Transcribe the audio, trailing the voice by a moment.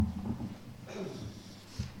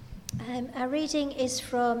Our reading is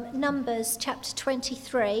from Numbers chapter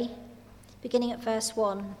 23, beginning at verse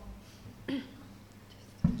 1.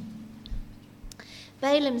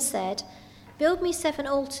 Balaam said, "Build me 7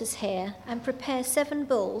 altars here, and prepare 7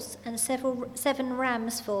 bulls and 7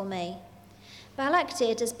 rams for me." Balak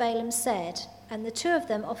did as Balaam said, and the 2 of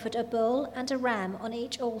them offered a bull and a ram on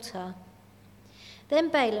each altar. Then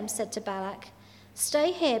Balaam said to Balak,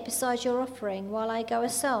 "Stay here beside your offering while I go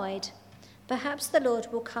aside. Perhaps the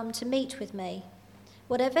Lord will come to meet with me.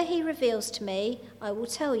 Whatever he reveals to me, I will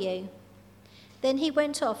tell you." Then he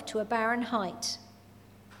went off to a barren height.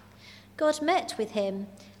 God met with him,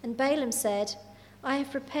 and Balaam said, "I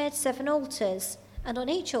have prepared 7 altars, and on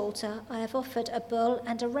each altar I have offered a bull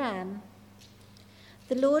and a ram."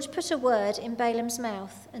 The Lord put a word in Balaam's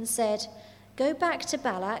mouth and said, "Go back to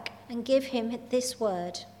Balak and give him this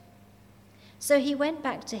word." So he went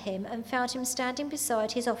back to him and found him standing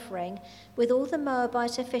beside his offering with all the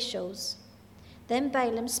Moabite officials. Then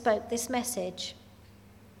Balaam spoke this message: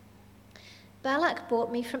 "Balak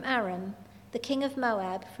brought me from Aram, the king of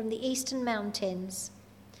Moab, from the eastern mountains.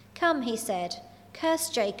 Come," he said, "curse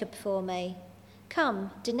Jacob for me.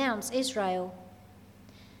 Come, denounce Israel."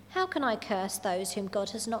 "How can I curse those whom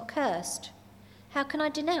God has not cursed? How can I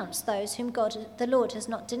denounce those whom the Lord has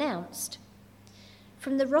not denounced?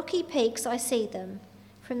 From the rocky peaks I see them,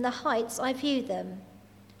 from the heights I view them.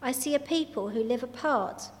 I see a people who live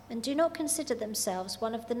apart and do not consider themselves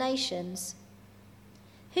one of the nations.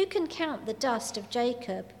 Who can count the dust of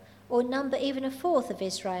Jacob, or number even 1/4 of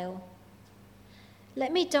Israel?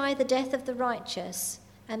 Let me die the death of the righteous,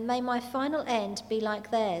 and may my final end be like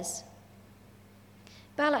theirs."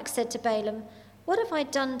 Balak said to Balaam, What have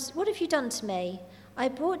you done to me? I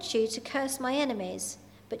brought you to curse my enemies,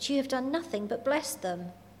 but you have done nothing but bless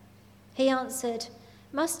them." He answered,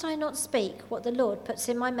 "Must I not speak what the Lord puts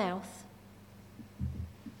in my mouth?"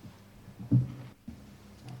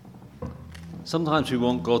 Sometimes we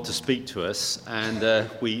want God to speak to us, and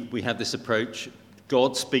we have this approach: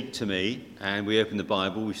 God, speak to me. And we open the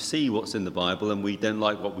Bible, we see what's in the Bible, and we don't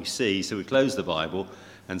like what we see, so we close the Bible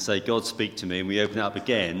and say, "God, speak to me," and we open it up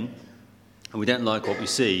again, and we don't like what we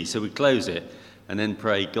see, so we close it and then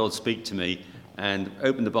pray, "God, speak to me," and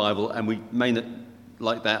open the Bible, and we may not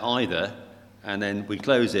like that either, and then we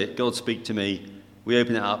close it, "God, speak to me," we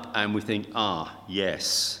open it up, and we think,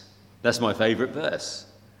 yes, that's my favourite verse.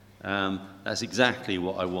 That's exactly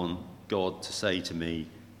what I want God to say to me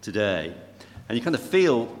today. And you kind of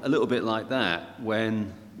feel a little bit like that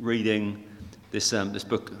when reading this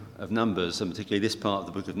book of Numbers, and particularly this part of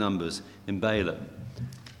the book of Numbers in Balaam.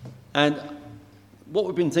 And what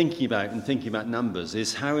we've been thinking about Numbers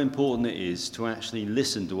is how important it is to actually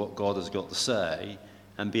listen to what God has got to say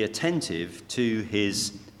and be attentive to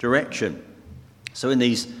his direction. So in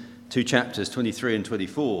these 2 chapters, 23 and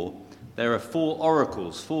 24, there are 4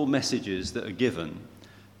 oracles, 4 messages that are given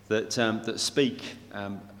that speak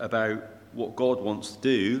about what God wants to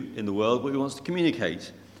do in the world, what he wants to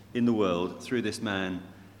communicate in the world through this man,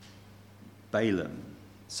 Balaam.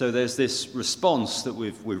 So there's this response that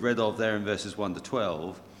we've read of there in verses 1 to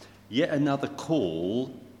 12, yet another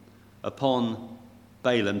call upon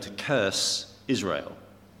Balaam to curse Israel.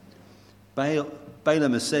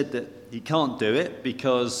 Balaam has said that he can't do it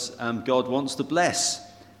because God wants to bless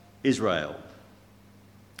Israel.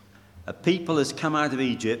 A people has come out of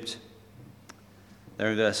Egypt, there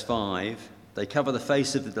in verse 5, they cover the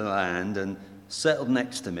face of the land and settled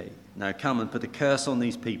next to me. Now come and put a curse on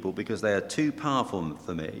these people because they are too powerful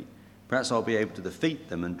for me. Perhaps I'll be able to defeat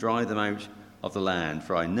them and drive them out of the land,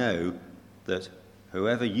 for I know that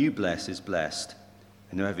whoever you bless is blessed,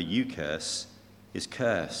 and whoever you curse is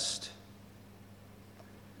cursed.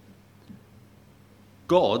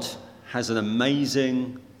 God has an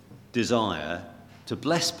amazing desire to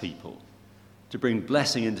bless people, to bring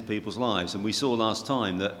blessing into people's lives. And we saw last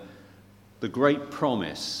time that the great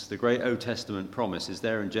promise, the great Old Testament promise, is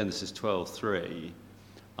there in Genesis 12:3.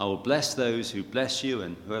 I will bless those who bless you,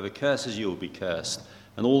 and whoever curses you will be cursed,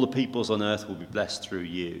 and all the peoples on earth will be blessed through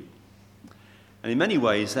you. And in many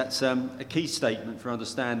ways, that's a key statement for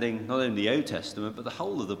understanding not only the Old Testament, but the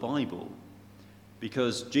whole of the Bible.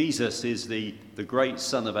 Because Jesus is the great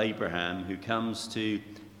son of Abraham who comes to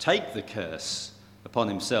take the curse upon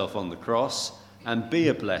himself on the cross and be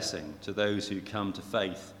a blessing to those who come to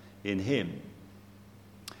faith in him.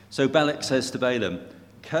 So Balak says to Balaam,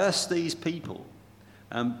 curse these people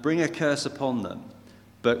and bring a curse upon them.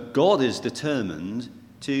 But God is determined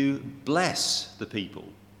to bless the people.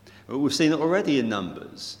 We've seen it already in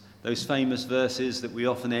Numbers, those famous verses that we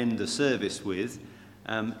often end the service with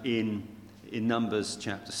in Numbers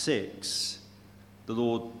chapter 6. The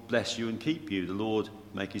Lord bless you and keep you. The Lord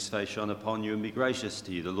make his face shine upon you and be gracious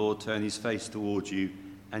to you. The Lord turn his face towards you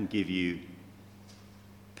and give you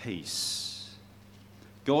peace.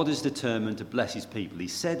 God is determined to bless his people. He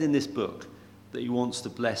said in this book that he wants to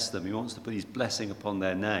bless them. He wants to put his blessing upon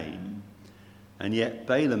their name. And yet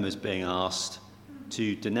Balaam is being asked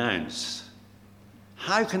to denounce.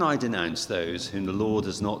 How can I denounce those whom the Lord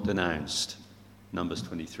has not denounced? Numbers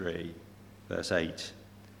 23, verse 8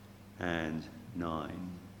 and 9.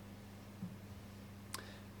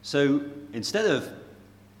 So instead of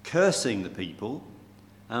cursing the people,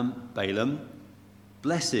 Balaam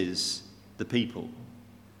blesses the people.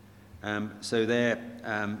 So they're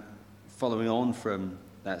following on from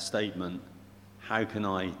that statement, how can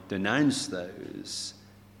I denounce those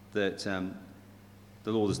that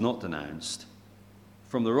the Lord has not denounced?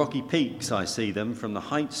 From the rocky peaks I see them, from the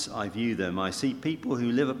heights I view them. I see people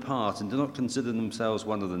who live apart and do not consider themselves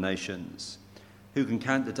one of the nations, who can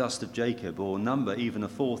count the dust of Jacob or number even a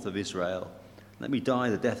fourth of Israel. Let me die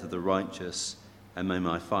the death of the righteous, and may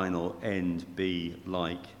my final end be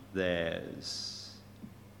like theirs.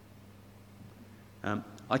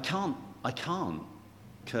 I can't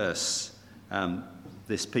curse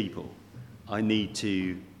this people. I need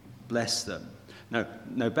to bless them.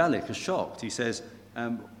 Now Balak is shocked. He says,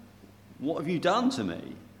 what have you done to me?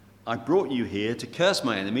 I brought you here to curse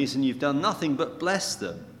my enemies, and you've done nothing but bless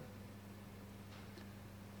them.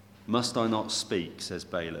 Must I not speak, says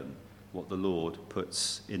Balaam, what the Lord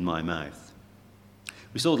puts in my mouth?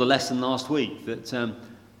 We saw the lesson last week that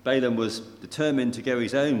Balaam was determined to go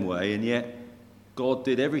his own way, and yet God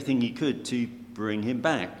did everything he could to bring him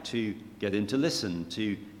back, to get him to listen,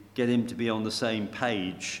 to get him to be on the same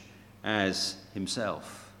page as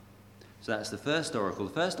himself. So that's the first oracle.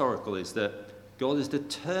 The first oracle is that God is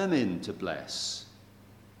determined to bless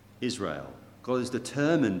Israel. God is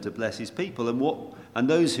determined to bless his people, and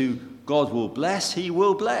those who God will bless, he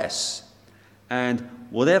will bless. And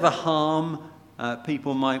whatever harm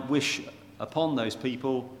people might wish upon those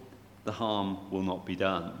people, the harm will not be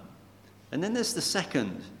done. And then there's the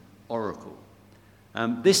second oracle.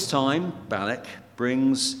 This time, Balak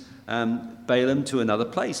brings Balaam to another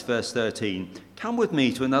place, verse 13. Come with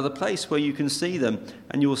me to another place where you can see them,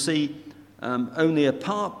 and you will see only a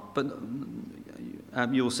part, but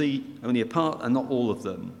you will see only a part and not all of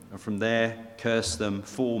them. And from there, curse them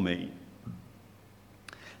for me.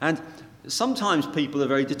 And sometimes people are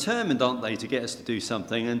very determined, aren't they, to get us to do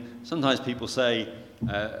something. And sometimes people say,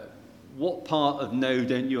 what part of no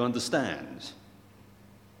don't you understand?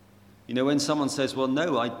 You know, when someone says, well,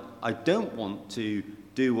 no, I don't want to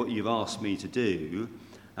do what you've asked me to do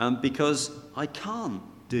because I can't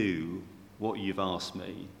do what you've asked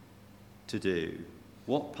me to do.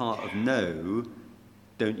 What part of no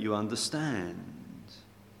don't you understand?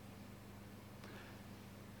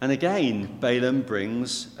 And again, Balaam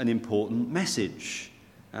brings an important message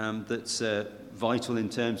that's vital in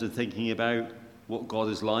terms of thinking about what God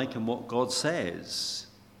is like and what God says.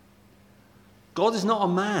 God is not a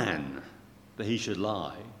man that he should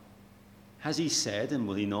lie. Has he said and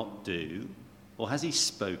will he not do? Or has he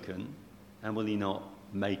spoken and will he not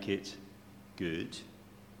make it good?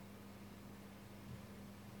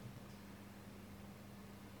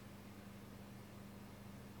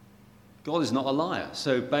 God is not a liar.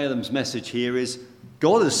 So Balaam's message here is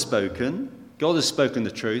God has spoken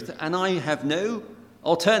the truth, and I have no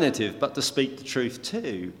alternative but to speak the truth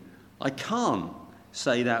too. I can't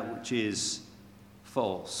say that which is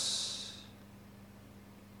false.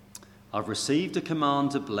 I've received a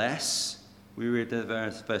command to bless. We read the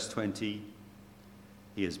verse 20.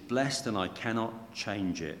 He is blessed and I cannot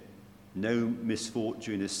change it. No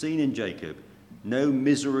misfortune is seen in Jacob, no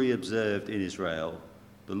misery observed in Israel.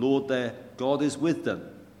 The Lord their God is with them.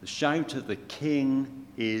 The shout of the king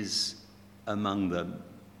is among them.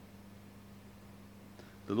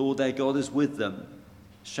 The Lord their God is with them.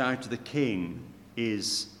 The shout of the king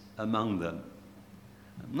is among them.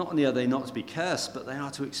 Not only are they not to be cursed, but they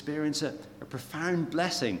are to experience a profound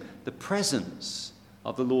blessing, the presence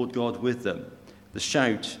of the Lord God with them, the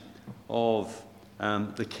shout of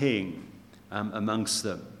the king amongst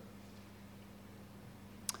them.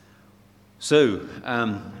 So,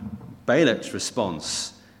 Balak's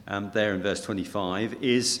response there in verse 25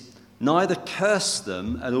 is neither curse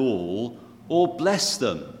them at all or bless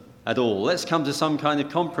them at all. Let's come to some kind of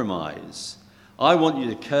compromise. I want you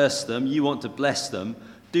to curse them, you want to bless them.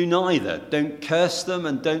 Do neither. Don't curse them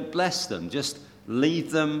and don't bless them. Just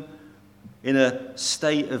leave them in a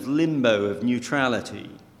state of limbo, of neutrality.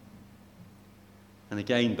 And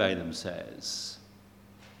again, Balaam says,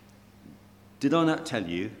 did I not tell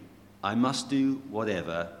you I must do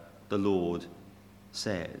whatever the Lord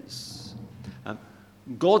says.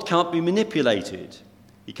 God can't be manipulated.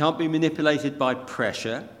 He can't be manipulated by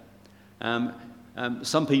pressure.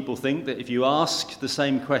 Some people think that if you ask the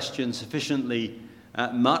same question sufficiently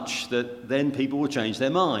much, that then people will change their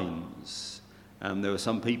minds. There were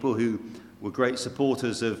some people who were great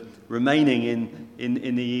supporters of remaining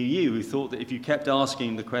in the EU, who thought that if you kept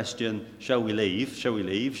asking the question, shall we leave, shall we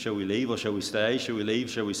leave, shall we leave, or shall we stay, shall we leave,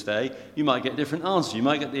 shall we stay, you might get a different answer. You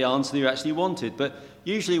might get the answer you actually wanted. But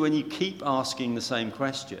usually when you keep asking the same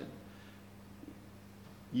question,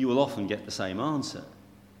 you will often get the same answer.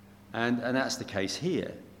 And that's the case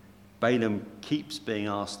here. Balaam keeps being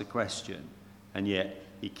asked the question, and yet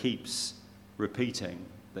he keeps repeating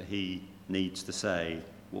that he needs to say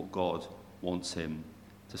what God wants him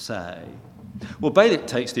to say. Well, Balak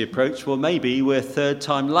takes the approach, well, maybe we're third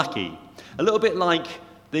time lucky. A little bit like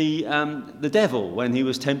the devil when he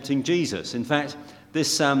was tempting Jesus. In fact,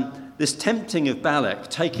 this tempting of Balak,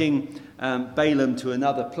 taking Balaam to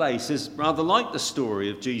another place, is rather like the story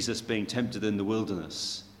of Jesus being tempted in the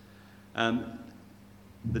wilderness.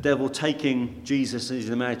 The devil taking Jesus and his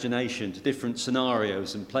imagination to different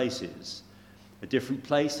scenarios and places. A different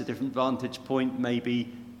place, a different vantage point,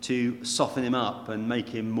 maybe to soften him up and make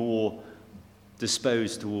him more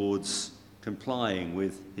disposed towards complying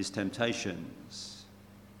with his temptations.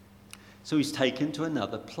 So he's taken to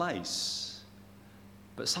another place.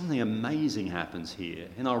 But something amazing happens here.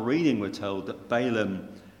 In our reading, we're told that Balaam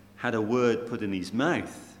had a word put in his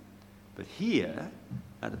mouth. But here,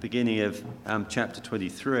 at the beginning of chapter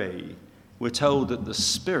 23, we're told that the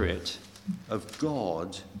Spirit of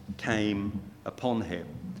God came upon him.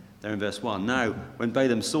 There in verse 1. Now, when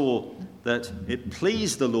Balaam saw that it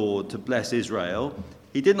pleased the Lord to bless Israel,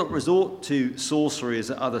 he did not resort to sorcery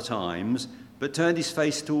as at other times, but turned his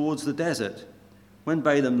face towards the desert. When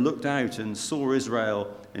Balaam looked out and saw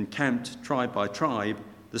Israel encamped tribe by tribe,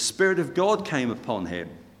 the Spirit of God came upon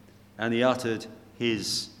him, and he uttered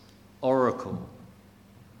his oracle.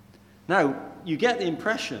 Now, you get the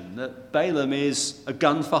impression that Balaam is a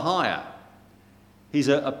gun for hire. He's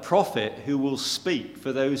a prophet who will speak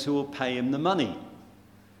for those who will pay him the money.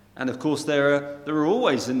 And of course, there are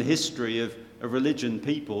always in the history of religion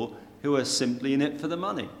people who are simply in it for the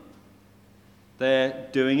money. They're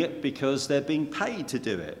doing it because they're being paid to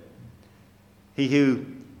do it. He who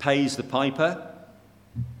pays the piper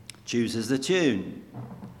chooses the tune.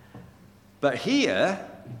 But here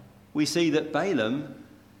we see that Balaam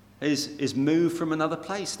is moved from another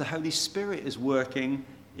place. The Holy Spirit is working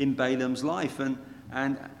in Balaam's life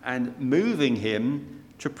and moving him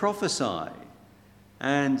to prophesy.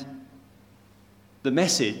 And the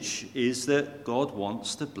message is that God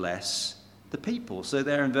wants to bless the people. So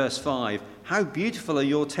there in verse 5, how beautiful are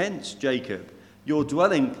your tents, Jacob, your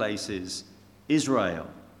dwelling places, Israel.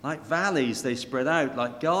 Like valleys they spread out,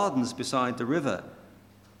 like gardens beside the river.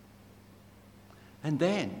 And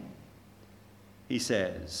then he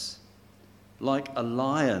says, like a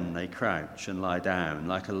lion they crouch and lie down,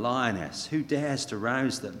 like a lioness. Who dares to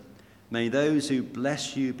rouse them? May those who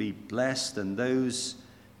bless you be blessed, and those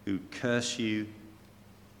who curse you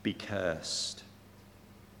be cursed.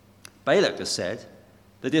 Balak has said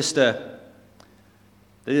they're just a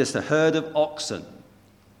herd of oxen.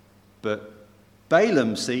 But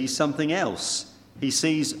Balaam sees something else. He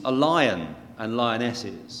sees a lion and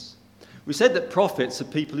lionesses. We said that prophets are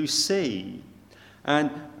people who see.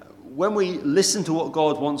 And when we listen to what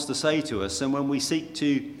God wants to say to us, and when we seek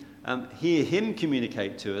to hear him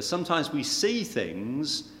communicate to us, sometimes we see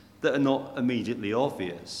things that are not immediately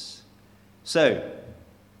obvious. So,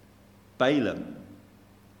 Balaam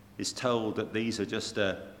is told that these are just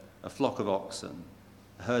a flock of oxen,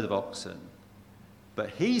 a herd of oxen.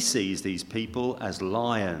 But he sees these people as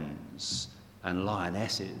lions and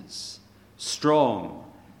lionesses, strong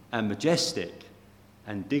and majestic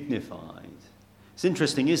and dignified. It's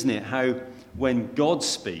interesting, isn't it, how when God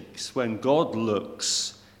speaks, when God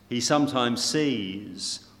looks, he sometimes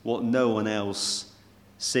sees what no one else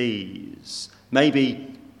sees.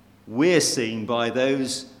 Maybe we're seen by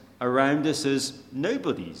those around us as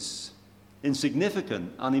nobodies,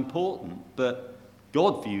 insignificant, unimportant, but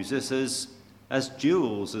God views us as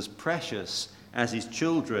jewels, as precious, as his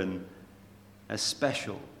children, as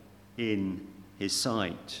special in his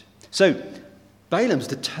sight. So Balaam's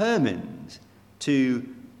determined to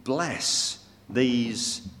bless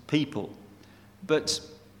these people. But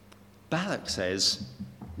Balak says,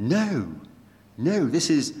 no, this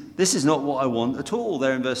is not what I want at all,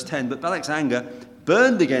 there in verse 10. But Balak's anger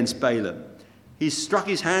burned against Balaam. He struck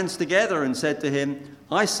his hands together and said to him,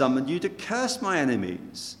 I summoned you to curse my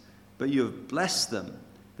enemies, but you have blessed them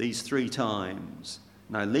these 3 times.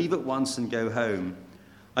 Now leave at once and go home.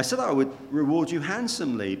 I said I would reward you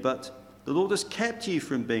handsomely, but the Lord has kept you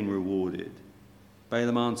from being rewarded."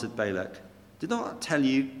 Balaam answered Balak, "Did not I tell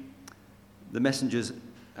you the messengers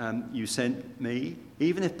you sent me?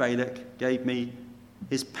 Even if Balak gave me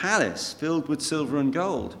his palace filled with silver and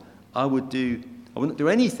gold, I wouldn't do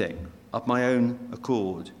anything of my own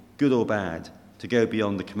accord, good or bad, to go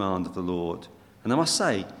beyond the command of the Lord. And I must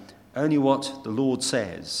say, only what the Lord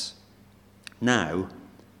says. Now,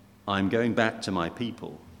 I'm going back to my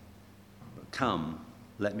people. But come,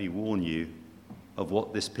 let me warn you of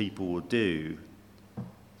what this people will do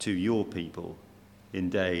to your people in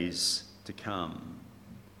days to come."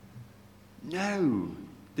 No,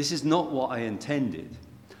 this is not what I intended.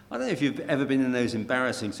 I don't know if you've ever been in those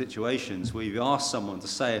embarrassing situations where you've asked someone to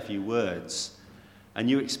say a few words and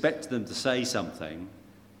you expect them to say something,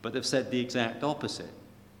 but they've said the exact opposite.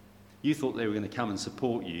 You thought they were going to come and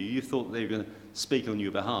support you. You thought they were going to speak on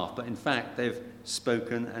your behalf, but in fact they've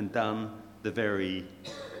spoken and done the very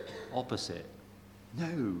opposite.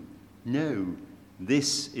 No,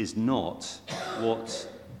 this is not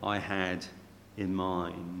what I had in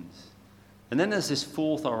mind. And then there's this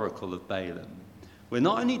fourth oracle of Balaam, where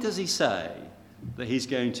not only does he say that he's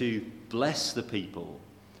going to bless the people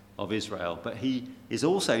of Israel, but he is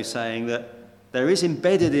also saying that there is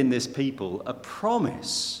embedded in this people a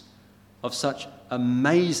promise of such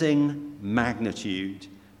amazing magnitude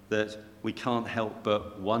that we can't help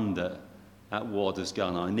but wonder at what has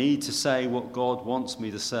gone. I need to say what God wants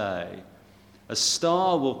me to say. A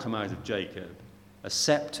star will come out of Jacob, a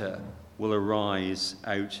scepter will arise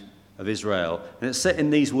out of Israel. And it's set in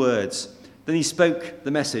these words. Then he spoke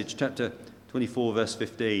the message, chapter 24, verse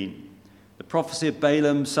 15. The prophecy of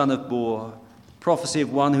Balaam, son of Beor, prophecy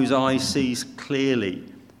of one whose eye sees clearly,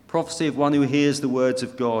 prophecy of one who hears the words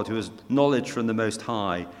of God, who has knowledge from the Most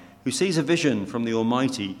High, who sees a vision from the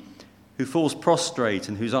Almighty, who falls prostrate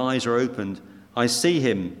and whose eyes are opened. I see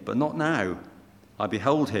him, but not now. I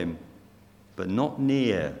behold him, but not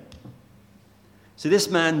near. So this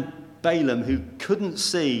man, Balaam, who couldn't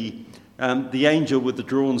see the angel with the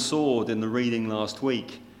drawn sword in the reading last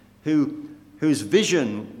week, whose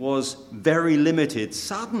vision was very limited,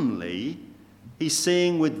 suddenly he's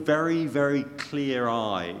seeing with very, very clear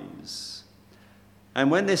eyes.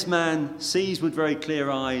 And when this man sees with very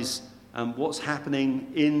clear eyes what's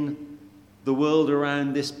happening in the world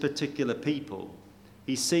around this particular people,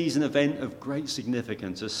 he sees an event of great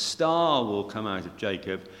significance. A star will come out of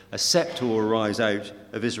Jacob, a scepter will rise out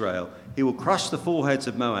of Israel. He will crush the foreheads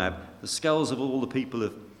of Moab, the skulls of all the people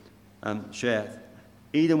of Sheth.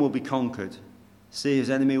 Edom will be conquered. See, his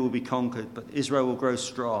enemy will be conquered, but Israel will grow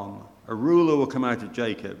strong. A ruler will come out of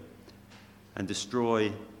Jacob and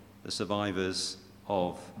destroy the survivors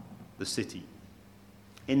of the city.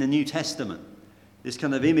 In the New Testament, this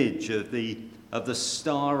kind of image of the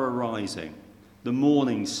star arising, the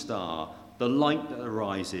morning star, the light that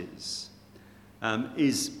arises,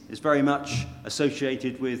 is very much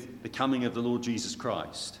associated with the coming of the Lord Jesus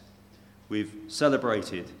Christ. We've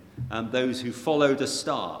celebrated those who followed a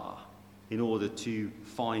star in order to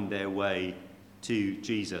find their way to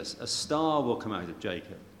Jesus. A star will come out of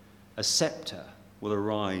Jacob. A scepter will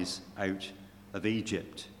arise out of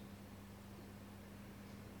Egypt.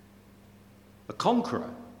 A conqueror,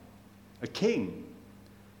 a king,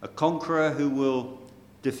 a conqueror who will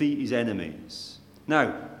defeat his enemies.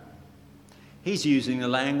 Now, he's using the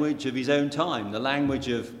language of his own time, the language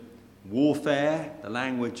of warfare, the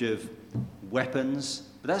language of weapons.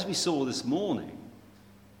 But as we saw this morning,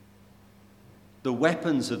 the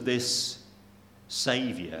weapons of this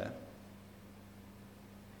Saviour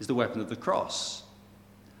is the weapon of the cross.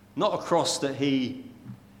 Not a cross that he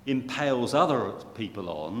impales other people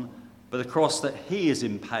on, but a cross that he is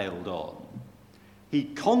impaled on. He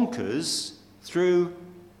conquers through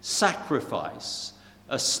sacrifice.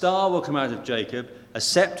 A star will come out of Jacob, a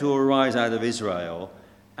scepter will rise out of Israel,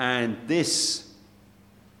 and this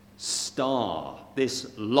star,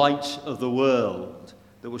 this light of the world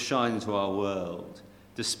that will shine into our world,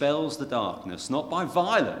 dispels the darkness, not by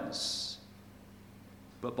violence,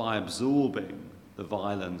 but by absorbing the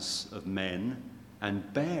violence of men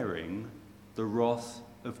and bearing the wrath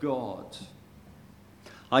of God.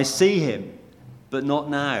 I see him, but not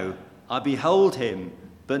now. I behold him,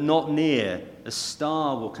 but not near. A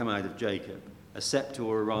star will come out of Jacob. A scepter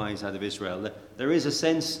will arise out of Israel. There is a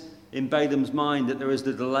sense in Balaam's mind that there is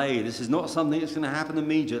the delay. This is not something that's going to happen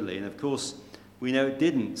immediately. And of course, we know it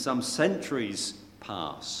didn't. Some centuries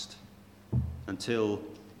passed until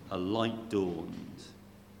a light dawned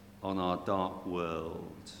on our dark world.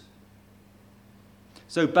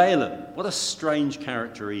 So Balaam, what a strange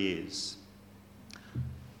character he is.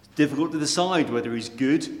 difficult to decide whether he's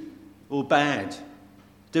good or bad.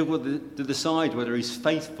 Difficult to decide whether he's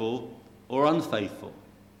faithful or unfaithful.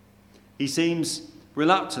 He seems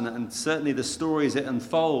reluctant, and certainly the story as it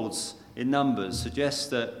unfolds in Numbers suggests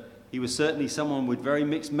that he was certainly someone with very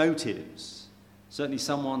mixed motives, certainly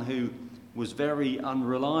someone who was very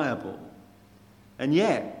unreliable. And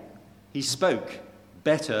yet, he spoke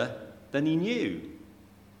better than he knew.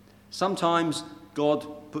 Sometimes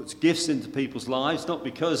God puts gifts into people's lives, not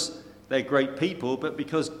because they're great people, but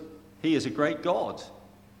because he is a great God.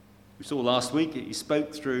 We saw last week he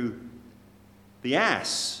spoke through the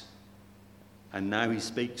ass, and now he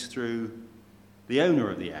speaks through the owner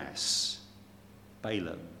of the ass,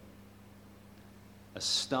 Balaam. A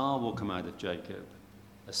star will come out of Jacob,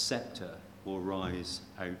 a scepter will rise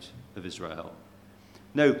out of Israel.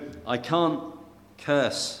 No, I can't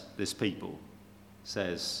curse this people,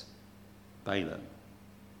 says Balaam.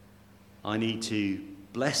 I need to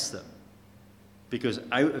bless them, because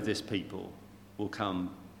out of this people will come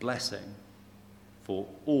blessing for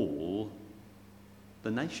all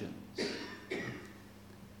the nations.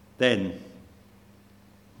 Then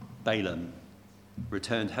Balaam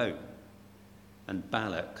returned home, and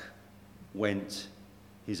Balak went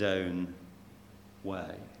his own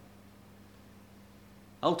way.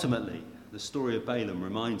 Ultimately, the story of Balaam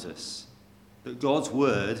reminds us that God's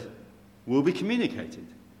word will be communicated.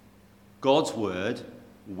 God's word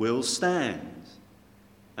will stand.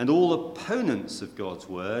 And all opponents of God's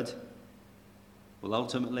word will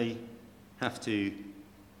ultimately have to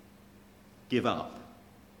give up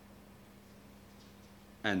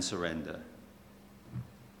and surrender.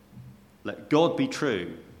 Let God be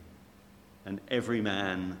true and every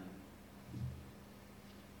man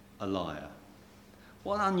a liar.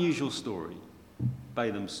 What an unusual story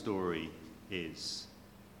Balaam's story is.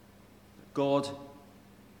 God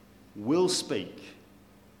will speak,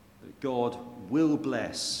 that God will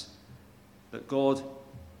bless, that God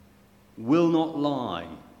will not lie,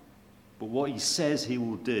 but what he says he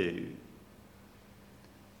will do,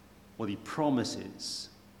 what he promises,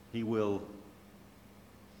 he will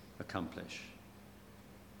accomplish.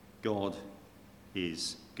 God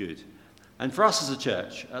is good. And for us as a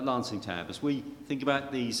church at Lancing Tab, as we think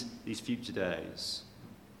about these future days,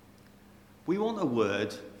 we want a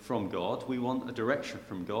word from God. We want a direction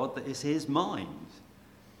from God that is his mind.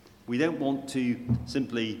 We don't want to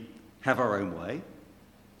simply have our own way,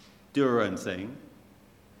 do our own thing.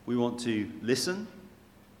 We want to listen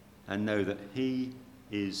and know that he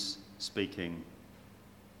is speaking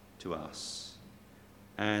to us.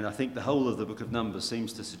 And I think the whole of the book of Numbers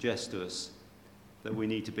seems to suggest to us that we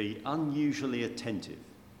need to be unusually attentive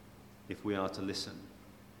if we are to listen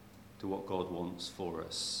to what God wants for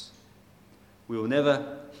us. We will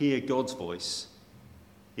never hear God's voice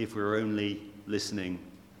if we're only listening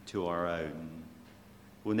to our own.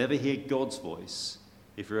 We'll never hear God's voice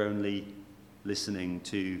if we're only listening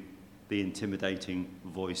to the intimidating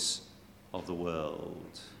voice of the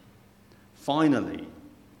world. Finally,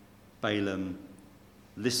 Balaam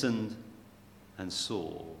listened and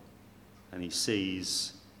saw, and he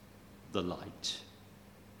sees the light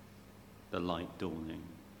dawning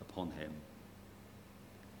upon him.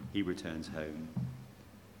 He returns home,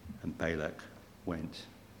 and Balak went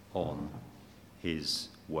on his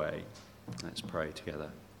way. Let's pray together.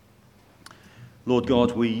 Lord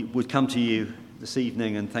God, we would come to you this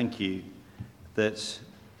evening and thank you that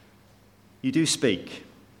you do speak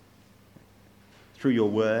through your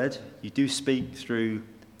word. You do speak through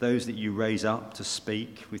those that you raise up to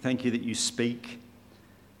speak. We thank you that you speak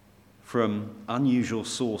from unusual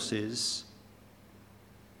sources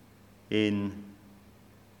in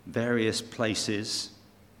various places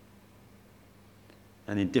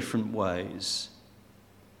and in different ways.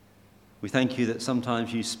 We thank you that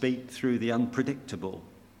sometimes you speak through the unpredictable,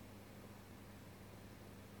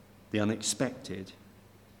 the unexpected.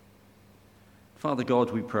 Father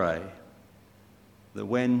God, we pray that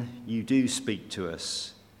when you do speak to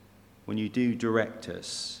us, when you do direct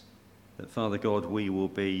us, that, Father God, we will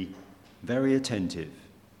be very attentive,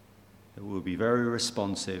 that we'll be very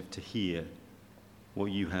responsive to hear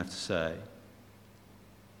what you have to say.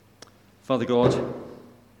 Father God,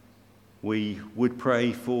 we would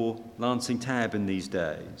pray for Lancing Tab in these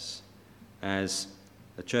days. As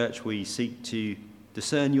a church, we seek to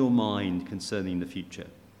discern your mind concerning the future.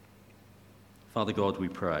 Father God, we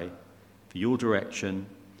pray for your direction,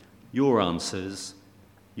 your answers,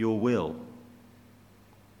 your will.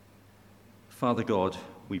 Father God,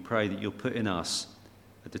 we pray that you'll put in us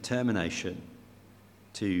a determination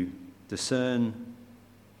to discern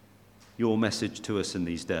your message to us in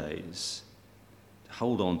these days, to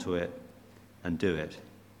hold on to it and do it.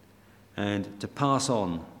 and to pass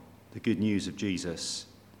on the good news of Jesus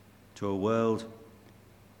to a world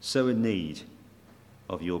so in need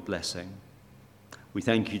of your blessing. We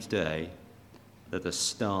thank you today that the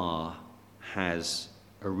star has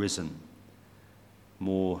arisen,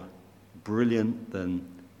 more brilliant than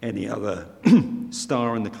any other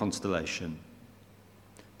star in the constellation,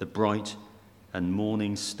 the bright and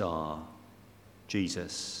morning star,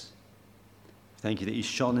 Jesus. Thank you that he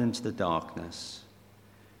shone into the darkness.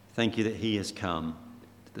 Thank you that he has come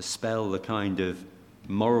to dispel the kind of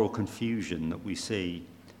moral confusion that we see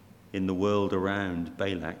in the world around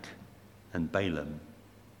Balak and Balaam.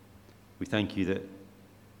 We thank you that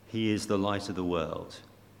he is the light of the world.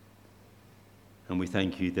 And we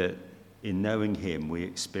thank you that in knowing him, we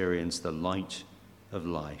experience the light of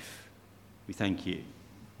life. We thank you.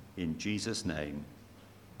 In Jesus' name,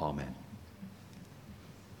 amen.